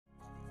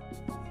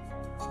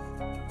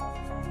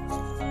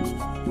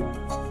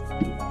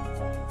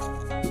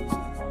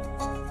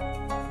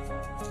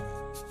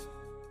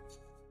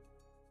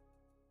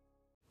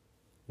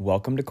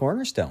Welcome to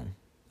Cornerstone,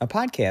 a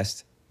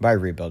podcast by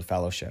Rebuild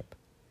Fellowship.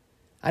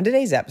 On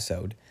today's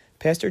episode,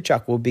 Pastor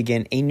Chuck will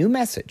begin a new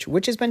message,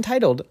 which has been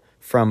titled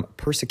From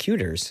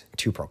Persecutors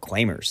to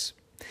Proclaimers.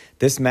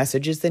 This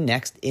message is the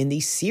next in the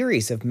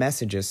series of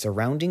messages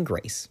surrounding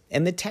grace,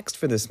 and the text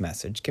for this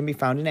message can be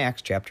found in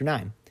Acts chapter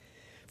 9.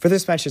 For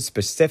this message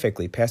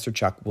specifically, Pastor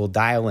Chuck will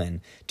dial in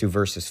to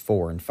verses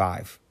 4 and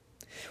 5.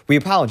 We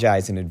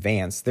apologize in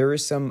advance. There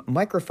is some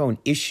microphone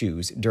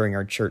issues during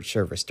our church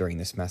service during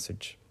this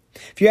message.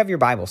 If you have your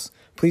Bibles,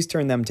 please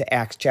turn them to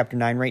Acts chapter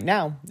 9 right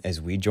now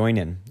as we join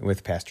in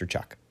with Pastor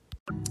Chuck.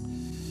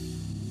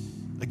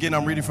 Again,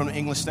 I'm reading from the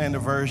English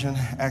Standard Version,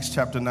 Acts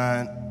chapter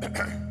 9.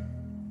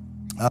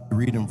 I'll be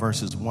reading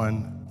verses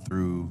 1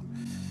 through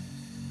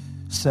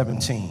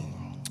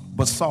 17.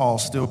 But Saul,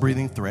 still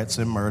breathing threats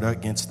and murder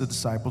against the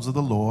disciples of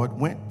the Lord,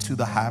 went to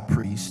the high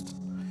priest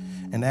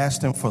and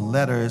asked him for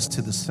letters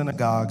to the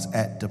synagogues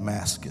at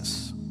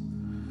Damascus,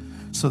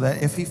 so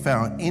that if he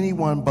found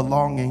anyone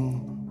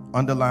belonging,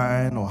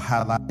 underline or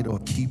highlight or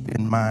keep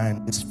in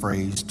mind this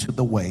phrase, to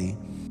the way,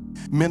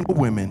 men or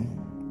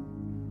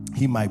women,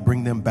 he might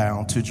bring them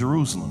bound to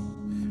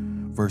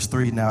Jerusalem. Verse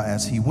 3, now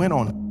as he went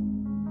on,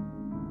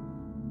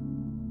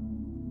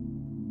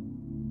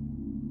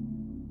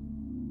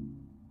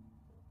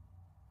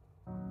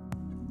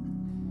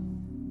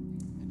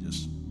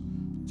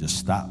 just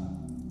stop.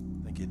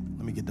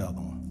 Let me get the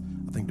other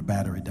one. I think the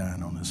battery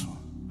dying on this one.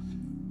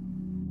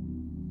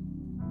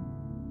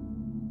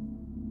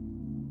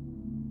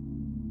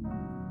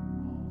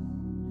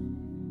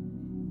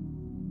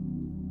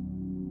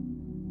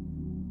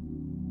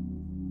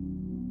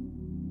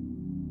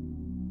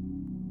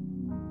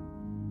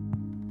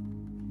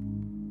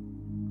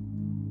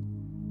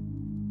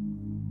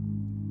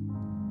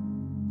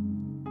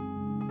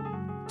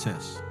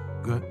 Test.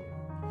 Good.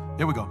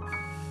 Here we go.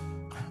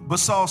 But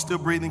Saul, still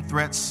breathing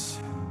threats.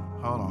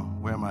 Hold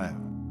on. Where am I at?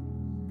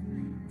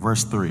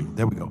 Verse 3.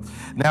 There we go.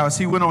 Now, as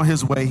he went on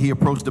his way, he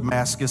approached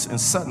Damascus,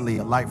 and suddenly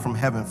a light from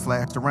heaven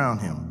flashed around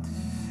him.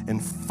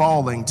 And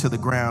falling to the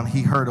ground,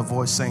 he heard a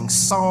voice saying,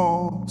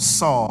 Saul,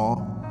 Saul,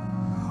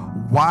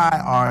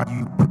 why are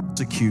you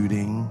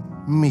persecuting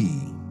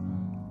me?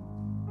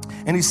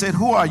 And he said,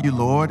 who are you,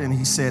 Lord? And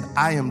he said,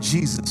 I am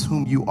Jesus,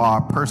 whom you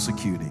are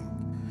persecuting.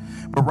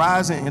 But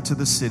rise and enter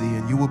the city,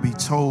 and you will be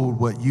told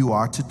what you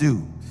are to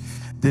do.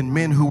 Then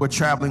men who were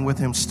traveling with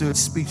him stood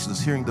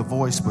speechless, hearing the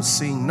voice, but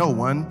seeing no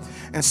one.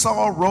 And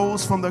Saul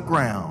rose from the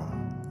ground,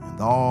 and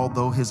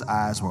although his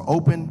eyes were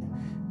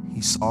open,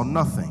 he saw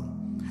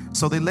nothing.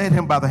 So they led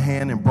him by the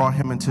hand and brought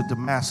him into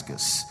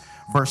Damascus.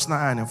 Verse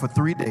 9, and for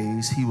 3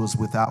 days he was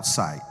without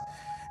sight,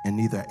 and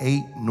neither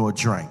ate nor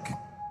drank.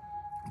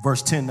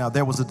 Verse 10, now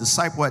there was a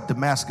disciple at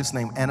Damascus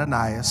named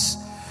Ananias.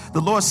 The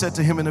Lord said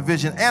to him in a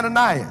vision,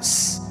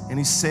 Ananias. And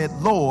he said,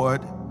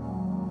 Lord,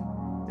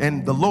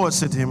 and the Lord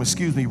said to him,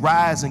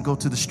 rise and go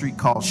to the street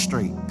called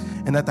Straight.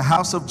 And at the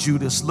house of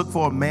Judas, look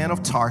for a man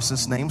of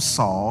Tarsus named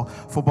Saul,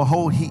 for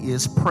behold, he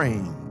is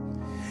praying.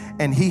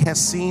 And he has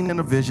seen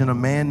in a vision a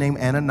man named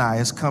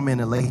Ananias come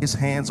in and lay his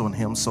hands on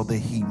him so that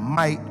he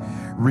might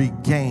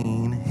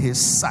regain his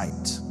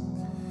sight.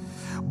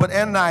 But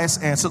Ananias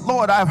answered,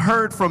 Lord, I've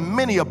heard from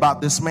many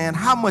about this man,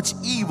 how much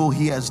evil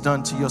he has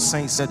done to your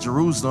saints at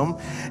Jerusalem.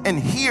 And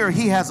here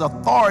he has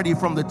authority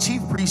from the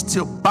chief priest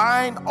to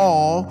bind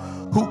all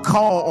who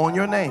call on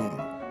your name.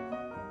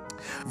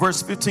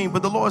 Verse 15,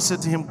 but the Lord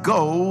said to him,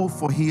 go,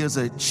 for he is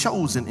a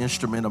chosen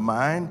instrument of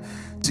mine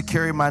to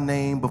carry my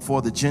name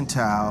before the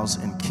Gentiles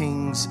and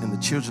kings and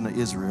the children of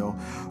Israel.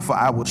 For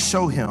I will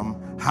show him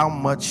how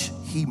much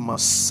he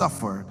must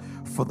suffer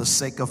for the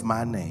sake of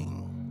my name.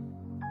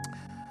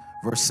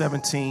 Verse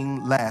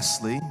 17,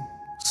 lastly,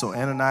 so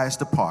Ananias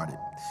departed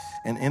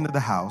and entered the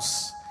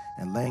house,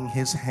 and laying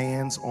his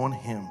hands on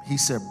him, he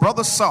said,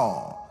 Brother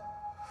Saul,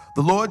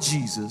 the Lord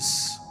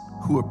Jesus,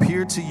 who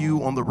appeared to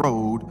you on the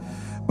road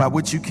by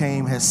which you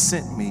came, has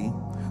sent me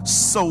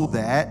so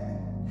that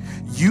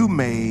you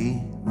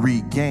may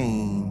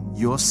regain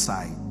your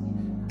sight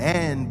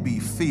and be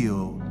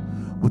filled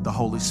with the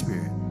Holy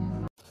Spirit.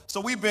 So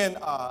we've been,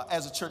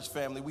 as a church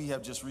family, we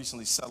have just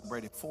recently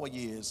celebrated 4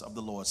 years of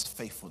the Lord's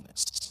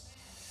faithfulness,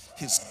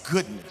 his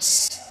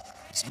goodness,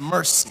 his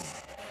mercy,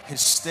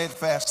 his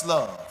steadfast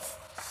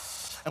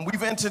love. And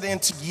we've entered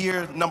into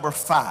year number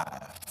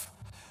 5.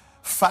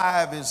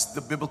 5 is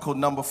the biblical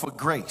number for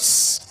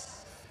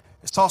grace.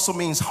 It also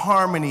means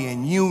harmony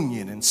and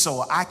union. And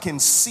so I can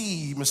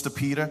see, Mr.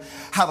 Peter,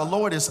 how the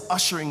Lord is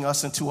ushering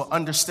us into an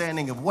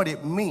understanding of what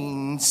it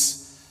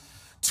means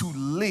to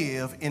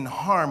live in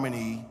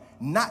harmony,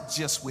 not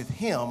just with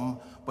him,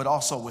 but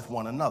also with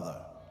one another.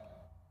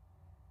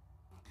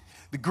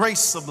 The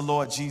grace of the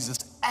Lord Jesus,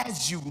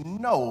 as you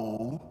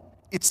know,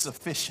 it's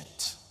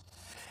sufficient.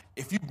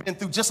 If you've been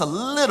through just a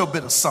little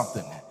bit of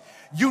something,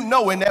 you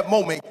know in that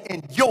moment,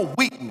 in your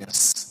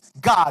weakness,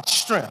 God's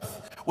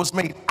strength was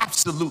made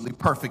absolutely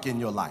perfect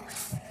in your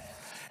life.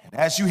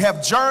 As you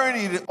have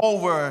journeyed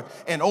over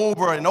and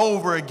over and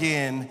over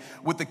again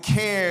with the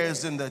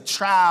cares and the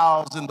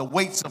trials and the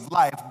weights of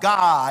life,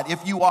 God,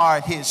 if you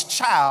are his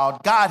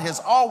child, God has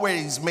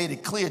always made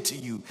it clear to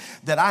you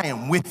that I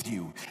am with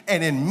you,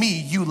 and in me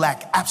you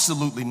lack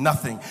absolutely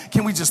nothing.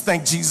 Can we just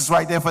thank Jesus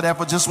right there for that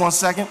for just 1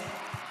 second?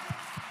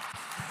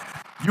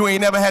 You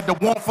ain't never had to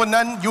want for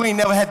nothing. You ain't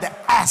never had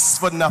to ask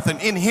for nothing.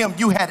 In him,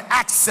 you had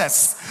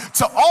access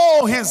to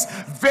all his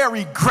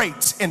very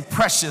great and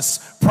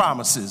precious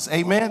promises.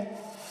 Amen.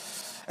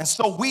 And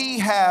so we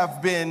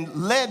have been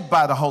led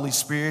by the Holy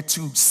Spirit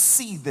to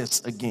see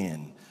this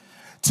again,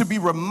 to be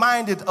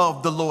reminded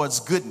of the Lord's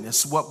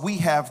goodness, what we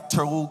have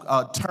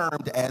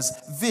termed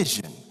as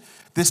vision.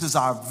 This is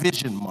our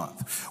vision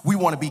month. We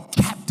want to be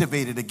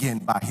captivated again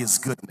by his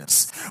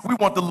goodness. We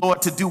want the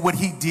Lord to do what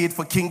he did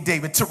for King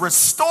David, to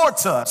restore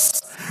to us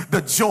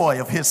the joy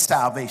of his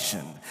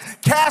salvation.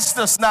 Cast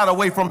us not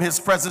away from his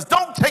presence.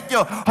 Don't take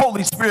your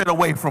Holy Spirit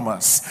away from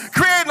us.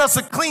 Create in us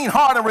a clean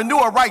heart and renew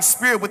a right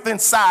spirit within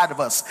inside of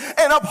us.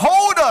 And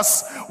uphold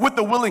us with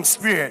the willing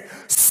spirit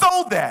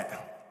so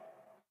that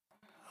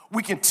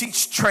we can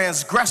teach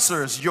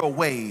transgressors your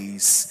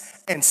ways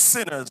and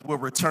sinners will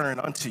return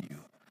unto you.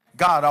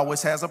 God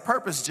always has a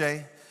purpose,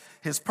 Jay.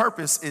 His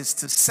purpose is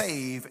to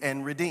save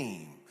and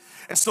redeem.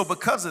 And so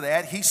because of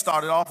that, he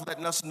started off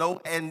letting us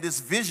know in this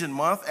vision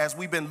month, as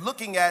we've been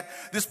looking at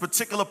this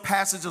particular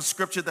passage of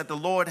scripture that the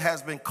Lord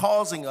has been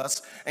causing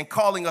us and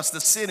calling us to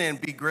sit in,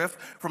 B. Griff,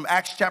 from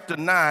Acts chapter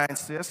 9,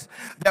 sis,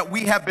 that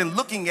we have been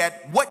looking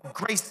at what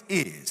grace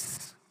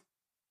is.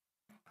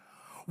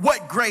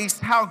 What grace,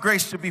 how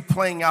grace should be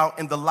playing out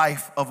in the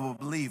life of a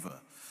believer.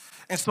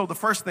 And so the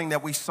first thing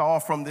that we saw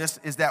from this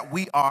is that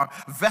we are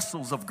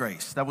vessels of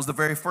grace. That was the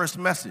very first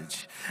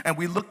message. And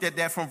we looked at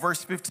that from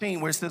verse 15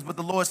 where it says, but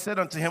the Lord said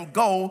unto him,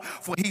 go,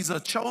 for he's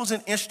a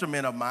chosen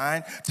instrument of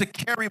mine to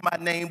carry my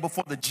name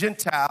before the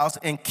Gentiles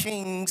and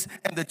kings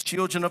and the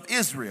children of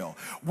Israel.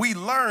 We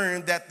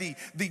learned that the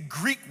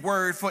Greek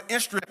word for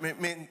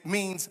instrument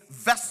means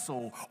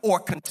vessel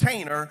or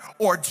container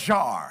or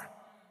jar.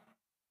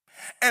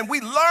 And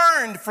we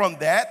learned from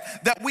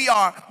that we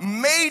are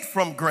made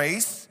from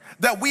grace,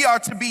 that we are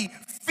to be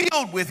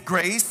filled with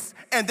grace,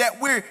 and that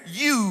we're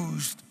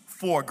used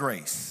for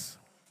grace.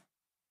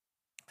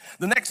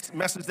 The next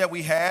message that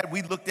we had,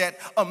 we looked at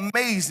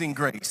amazing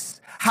grace.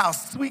 How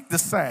sweet the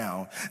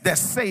sound that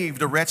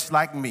saved a wretch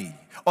like me.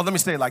 Oh, let me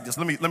say it like this.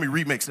 Let me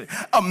remix it.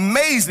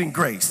 Amazing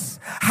grace.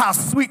 How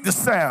sweet the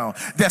sound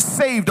that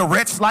saved a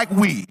wretch like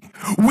we.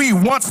 We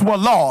once were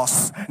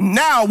lost.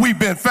 Now we've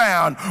been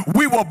found.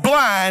 We were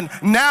blind.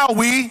 Now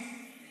we...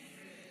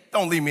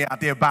 Don't leave me out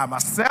there by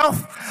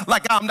myself,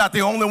 like I'm not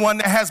the only one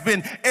that has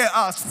been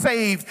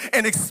saved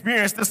and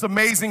experienced this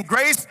amazing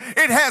grace.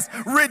 It has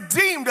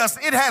redeemed us.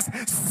 It has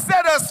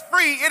set us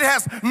free. It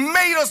has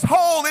made us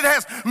whole. It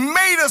has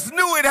made us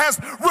new. It has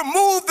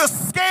removed the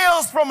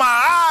scales from our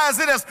eyes.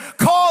 It has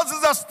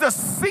causes us to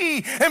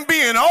see and be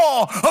in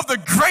awe of the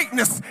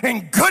greatness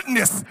and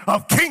goodness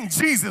of King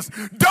Jesus.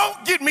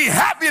 Don't get me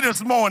happy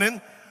this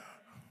morning,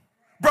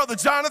 Brother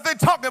Jonathan,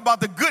 talking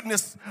about the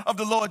goodness of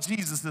the Lord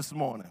Jesus this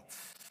morning.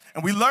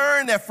 And we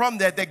learn that from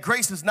that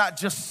grace is not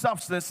just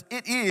substance,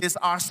 it is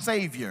our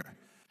Savior.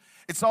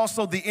 It's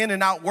also the in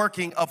and out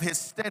working of his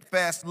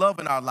steadfast love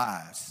in our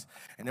lives.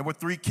 And there were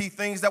three key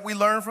things that we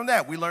learned from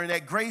that. We learned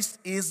that grace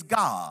is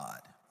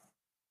God,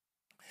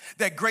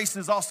 that grace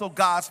is also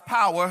God's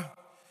power,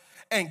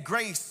 and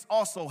grace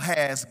also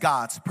has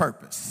God's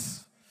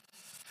purpose.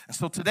 And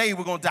so today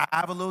we're going to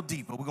dive a little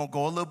deeper. We're going to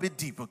go a little bit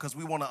deeper because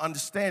we want to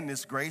understand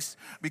this grace,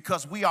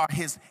 because we are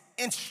his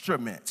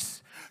instruments.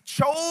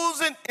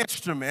 Chosen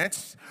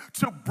instruments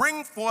to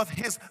bring forth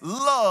his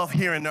love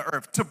here in the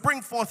earth, to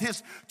bring forth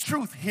his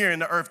truth here in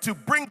the earth, to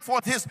bring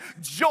forth his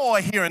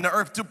joy here in the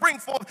earth, to bring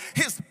forth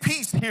his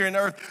peace here in the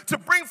earth, to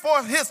bring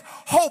forth his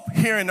hope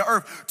here in the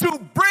earth, to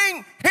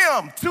bring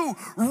him, to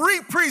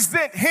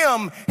represent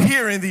him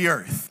here in the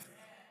earth.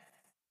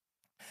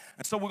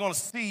 And so we're going to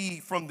see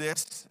from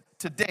this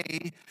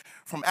today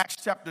from Acts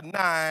chapter 9,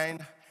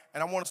 and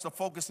I want us to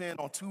focus in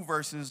on two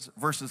verses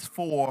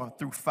 4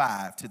 through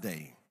 5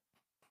 today.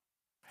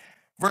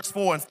 Verse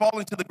 4, and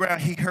falling to the ground,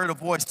 he heard a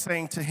voice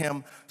saying to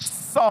him,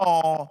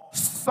 Saul,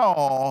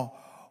 Saul,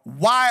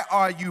 why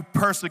are you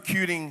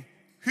persecuting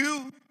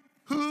who?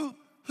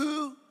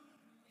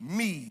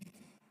 Me.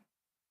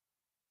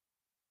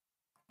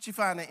 Did you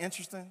find that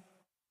interesting?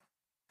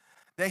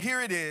 That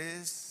here it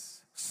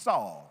is,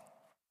 Saul,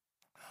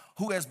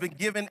 who has been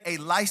given a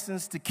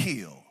license to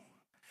kill.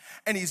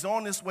 And he's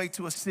on his way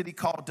to a city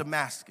called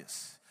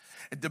Damascus.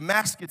 In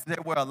Damascus,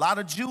 there were a lot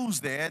of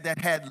Jews there that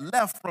had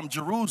left from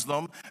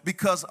Jerusalem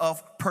because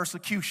of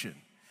persecution.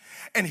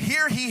 And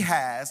here he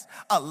has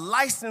a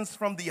license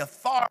from the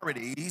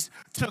authorities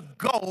to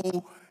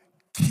go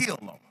kill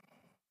them,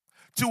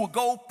 to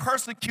go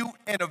persecute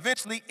and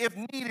eventually, if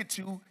needed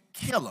to,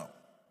 kill them.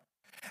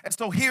 And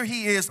so here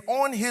he is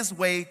on his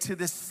way to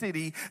this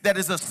city that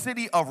is a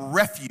city of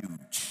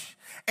refuge.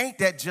 Ain't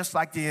that just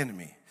like the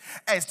enemy?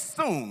 As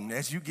soon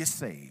as you get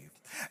saved,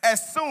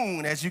 as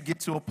soon as you get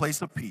to a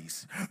place of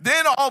peace.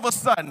 Then all of a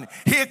sudden,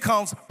 here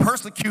comes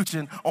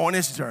persecution on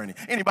this journey.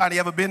 Anybody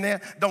ever been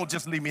there? Don't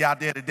just leave me out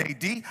there today,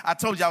 D. I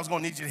told you I was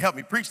going to need you to help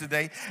me preach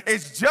today.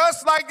 It's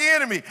just like the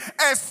enemy.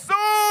 As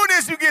soon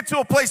as you get to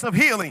a place of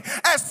healing,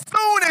 as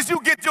soon as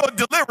you get your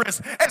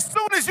deliverance, as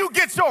soon as you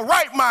get your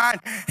right mind,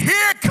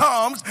 here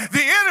comes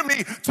the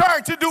enemy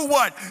trying to do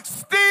what?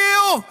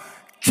 Steal,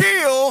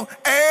 kill,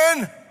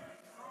 and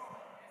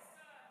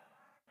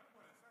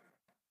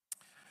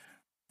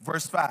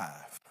verse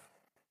 5.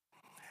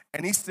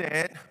 And he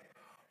said,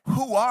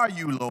 "Who are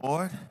you,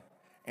 Lord?"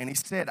 And he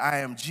said, "I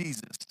am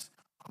Jesus,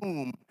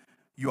 whom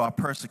you are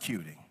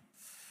persecuting."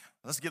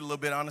 Let's get a little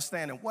bit of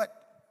understanding. What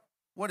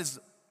is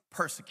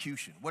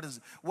persecution? What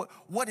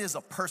is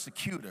a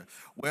persecutor?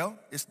 Well,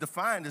 it's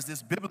defined as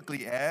this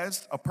biblically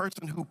as a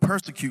person who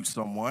persecutes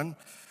someone,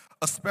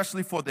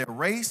 especially for their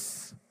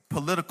race,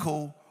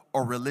 political,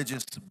 or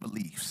religious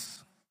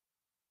beliefs.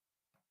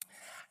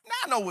 Now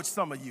I know what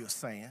some of you are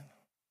saying.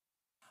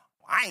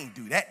 I ain't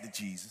do that to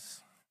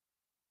Jesus.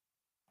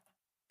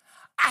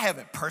 I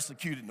haven't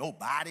persecuted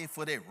nobody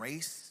for their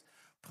race,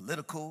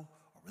 political,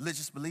 or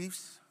religious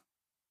beliefs.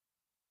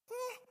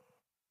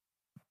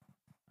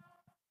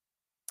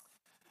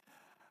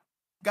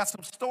 Got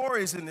some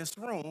stories in this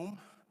room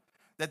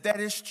that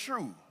is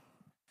true.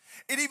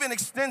 It even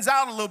extends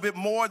out a little bit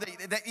more.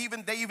 They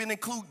even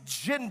include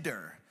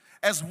gender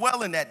as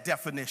well in that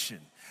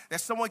definition,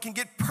 that someone can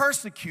get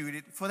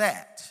persecuted for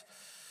that.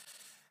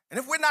 And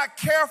if we're not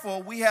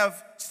careful,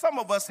 some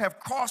of us have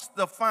crossed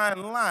the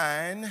fine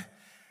line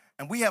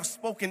and we have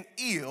spoken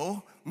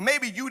ill.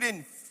 Maybe you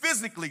didn't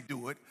physically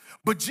do it,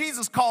 but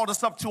Jesus called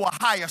us up to a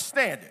higher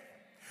standard.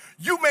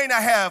 You may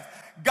not have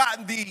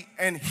gotten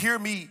and hear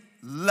me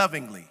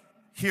lovingly,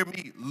 hear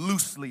me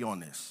loosely on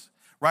this,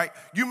 right?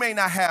 You may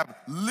not have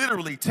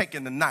literally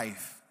taken the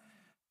knife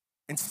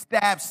and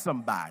stabbed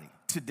somebody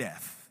to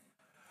death,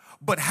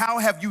 but how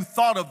have you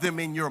thought of them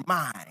in your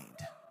mind?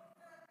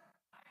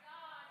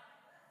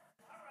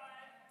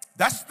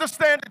 That's the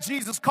standard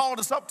Jesus called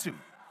us up to.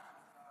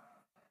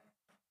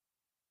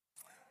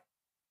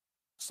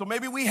 So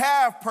maybe we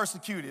have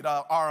persecuted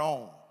our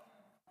own.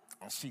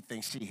 And she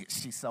thinks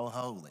she's so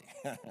holy.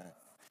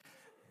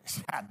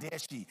 How dare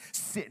she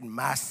sit in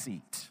my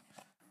seat?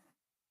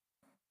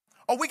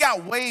 Oh, we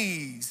got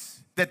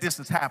ways that this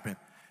has happened.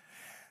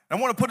 I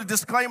want to put a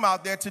disclaimer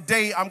out there.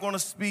 Today, I'm going to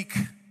speak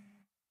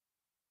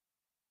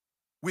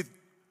with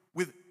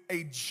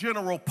a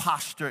general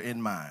posture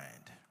in mind.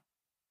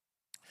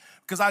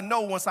 Because I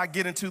know once I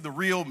get into the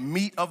real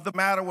meat of the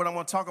matter, what I'm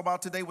going to talk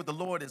about today, what the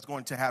Lord is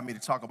going to have me to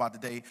talk about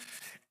today,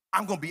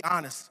 I'm going to be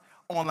honest,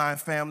 online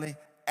family,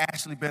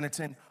 Ashley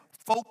Benetton,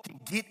 folk can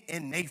get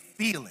in their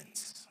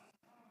feelings.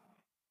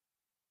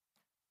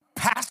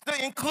 Pastor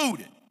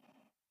included.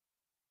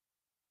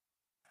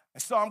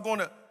 And so I'm going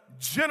to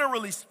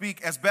generally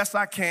speak as best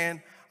I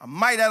can. I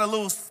might add a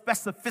little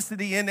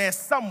specificity in there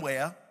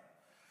somewhere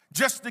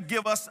just to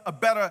give us a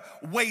better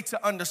way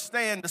to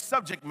understand the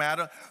subject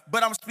matter,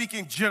 but I'm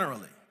speaking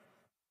generally,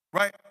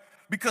 right?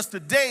 Because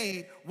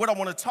today, what I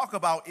want to talk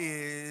about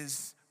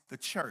is the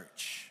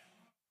church.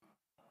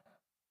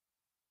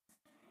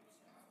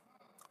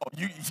 Oh,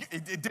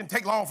 it didn't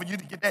take long for you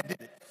to get that,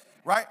 did it?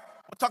 Right?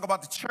 We'll talk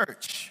about the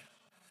church.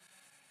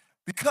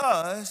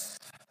 Because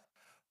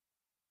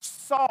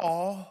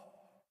Saul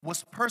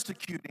was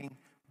persecuting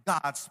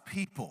God's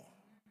people.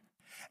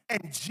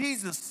 And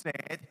Jesus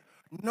said,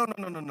 no.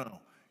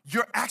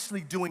 You're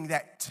actually doing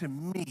that to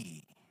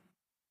me.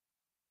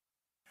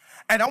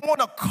 And I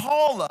want to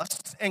call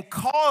us and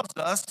cause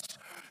us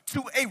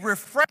to a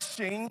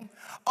refreshing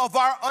of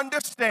our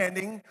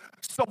understanding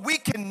so we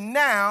can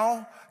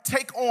now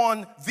take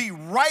on the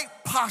right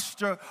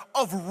posture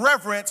of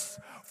reverence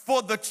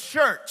for the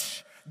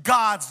church,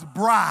 God's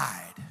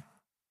bride.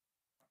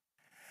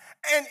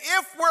 And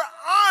if we're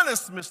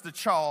honest, Mr.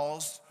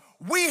 Charles,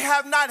 we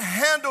have not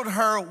handled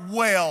her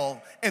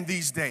well in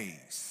these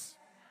days.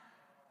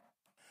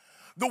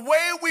 The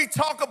way we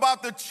talk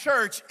about the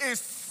church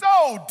is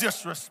so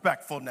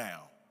disrespectful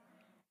now.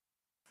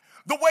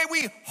 The way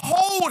we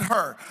hold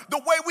her, the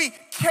way we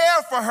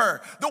care for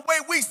her, the way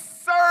we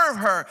serve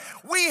her,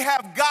 we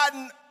have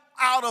gotten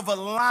out of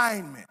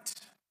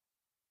alignment.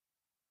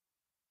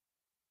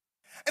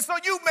 And so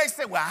you may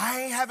say, well,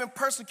 I haven't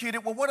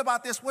persecuted. Well, what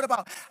about this? What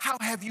about how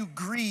have you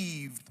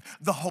grieved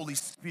the Holy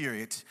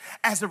Spirit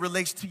as it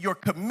relates to your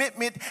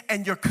commitment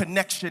and your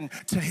connection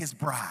to his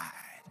bride?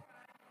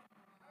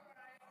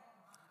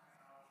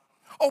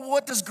 Oh,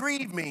 what does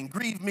grieve mean?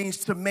 Grieve means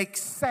to make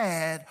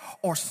sad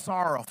or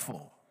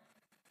sorrowful.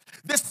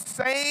 This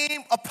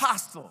same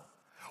apostle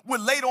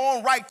would later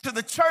on write to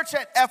the church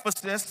at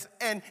Ephesus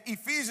in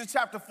Ephesians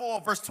chapter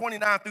 4, verse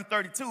 29 through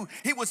 32.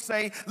 He would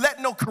say,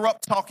 let no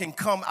corrupt talking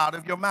come out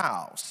of your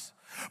mouths,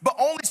 but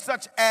only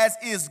such as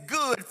is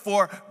good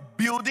for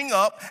building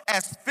up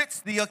as fits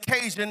the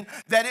occasion,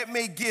 that it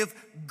may give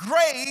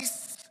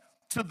grace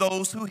to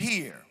those who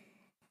hear.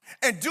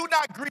 And do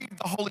not grieve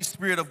the Holy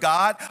Spirit of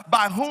God,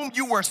 by whom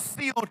you were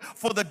sealed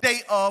for the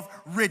day of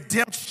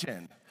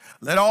redemption.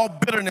 Let all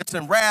bitterness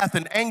and wrath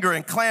and anger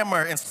and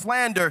clamor and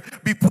slander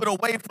be put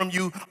away from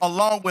you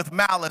along with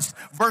malice.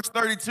 Verse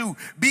 32,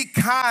 be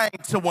kind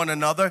to one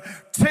another,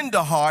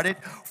 tenderhearted,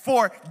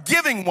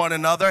 forgiving one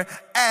another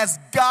as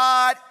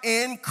God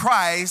in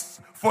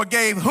Christ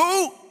forgave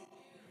who?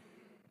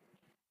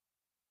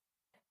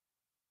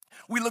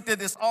 We looked at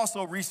this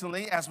also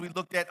recently as we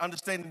looked at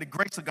understanding the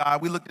grace of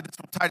God. We looked at this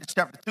from Titus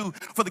chapter 2.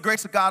 For the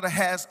grace of God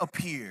has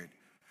appeared,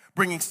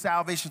 bringing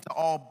salvation to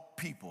all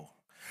people,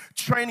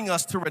 training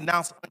us to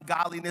renounce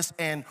ungodliness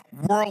and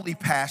worldly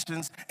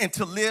passions and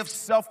to live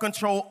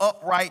self-controlled,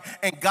 upright,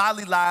 and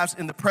godly lives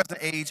in the present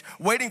age,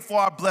 waiting for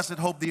our blessed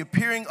hope, the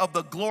appearing of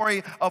the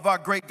glory of our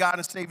great God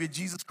and Savior,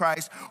 Jesus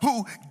Christ,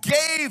 who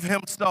gave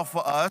himself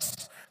for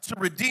us to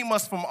redeem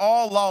us from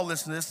all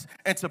lawlessness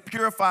and to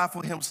purify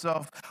for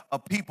himself a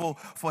people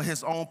for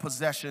his own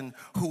possession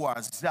who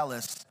are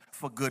zealous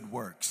for good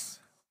works.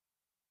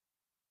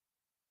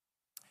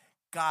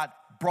 God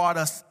brought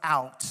us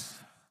out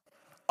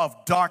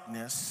of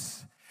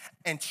darkness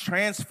and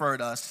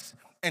transferred us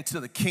into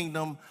the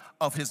kingdom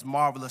of his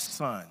marvelous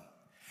Son.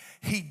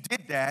 He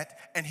did that,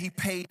 and he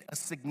paid a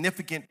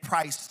significant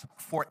price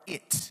for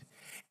it.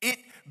 It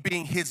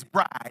being his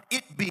bride,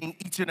 it being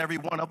each and every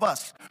one of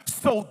us.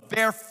 So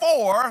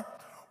therefore,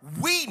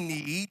 we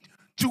need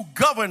to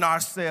govern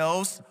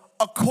ourselves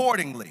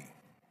accordingly.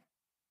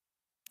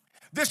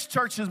 This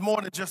church is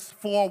more than just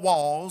four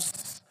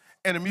walls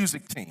and a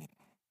music team.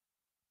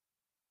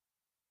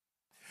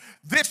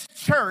 This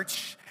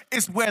church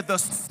is where the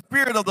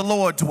Spirit of the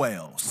Lord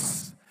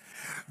dwells.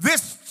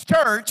 This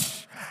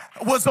church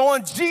was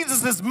on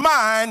Jesus'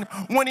 mind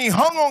when he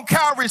hung on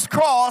Calvary's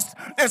cross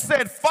and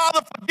said,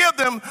 Father, forgive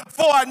them,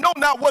 for I know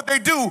not what they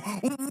do.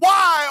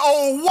 Why,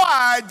 oh,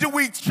 why do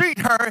we treat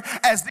her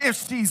as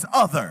if she's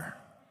other?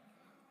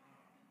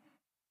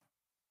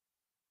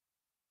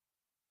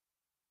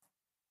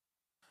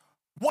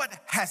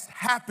 What has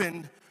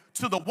happened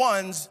to the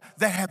ones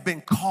that have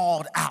been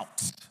called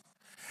out?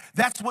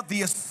 That's what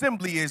the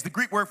assembly is. The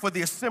Greek word for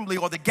the assembly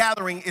or the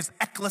gathering is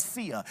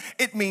ekklesia.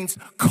 It means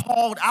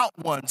called out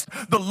ones.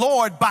 The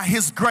Lord, by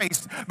his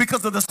grace,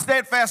 because of the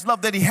steadfast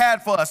love that he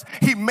had for us,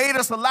 he made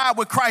us alive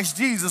with Christ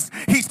Jesus.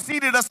 He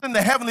seated us in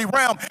the heavenly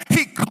realm.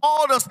 He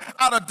called us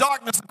out of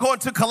darkness,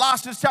 according to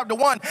Colossians chapter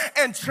 1,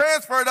 and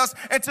transferred us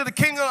into the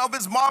kingdom of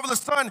his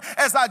marvelous Son,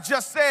 as I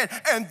just said.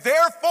 And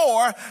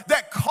therefore,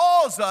 that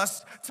calls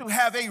us to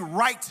have a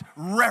right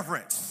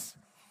reverence,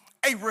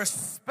 a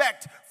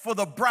respect for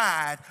the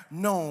bride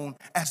known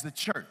as the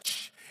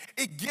church.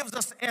 It gives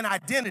us an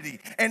identity,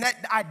 and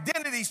that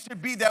identity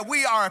should be that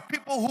we are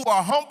people who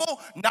are humble,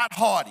 not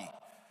haughty,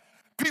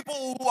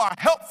 people who are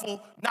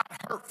helpful, not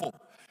hurtful,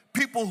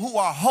 people who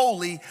are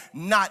holy,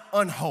 not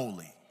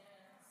unholy.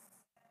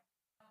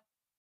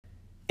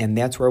 And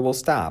that's where we'll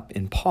stop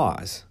and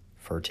pause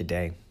for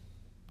today.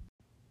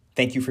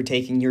 Thank you for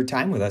taking your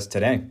time with us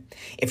today.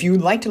 If you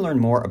would like to learn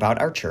more about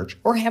our church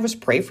or have us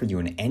pray for you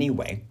in any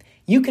way,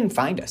 you can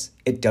find us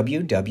at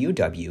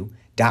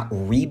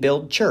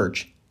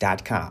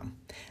www.rebuildchurch.com.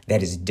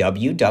 That is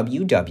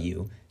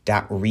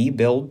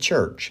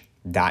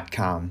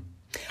www.rebuildchurch.com.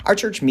 Our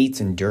church meets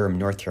in Durham,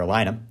 North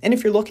Carolina, and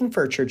if you're looking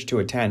for a church to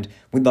attend,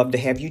 we'd love to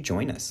have you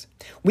join us.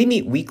 We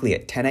meet weekly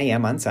at 10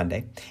 a.m. on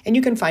Sunday, and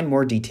you can find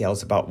more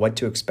details about what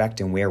to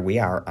expect and where we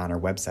are on our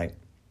website.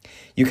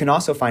 You can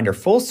also find our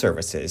full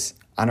services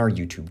on our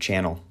YouTube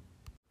channel.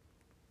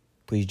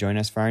 Please join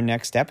us for our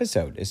next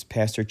episode as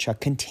Pastor Chuck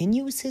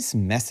continues his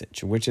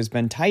message, which has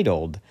been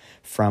titled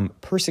From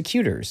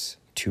Persecutors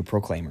to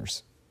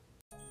Proclaimers.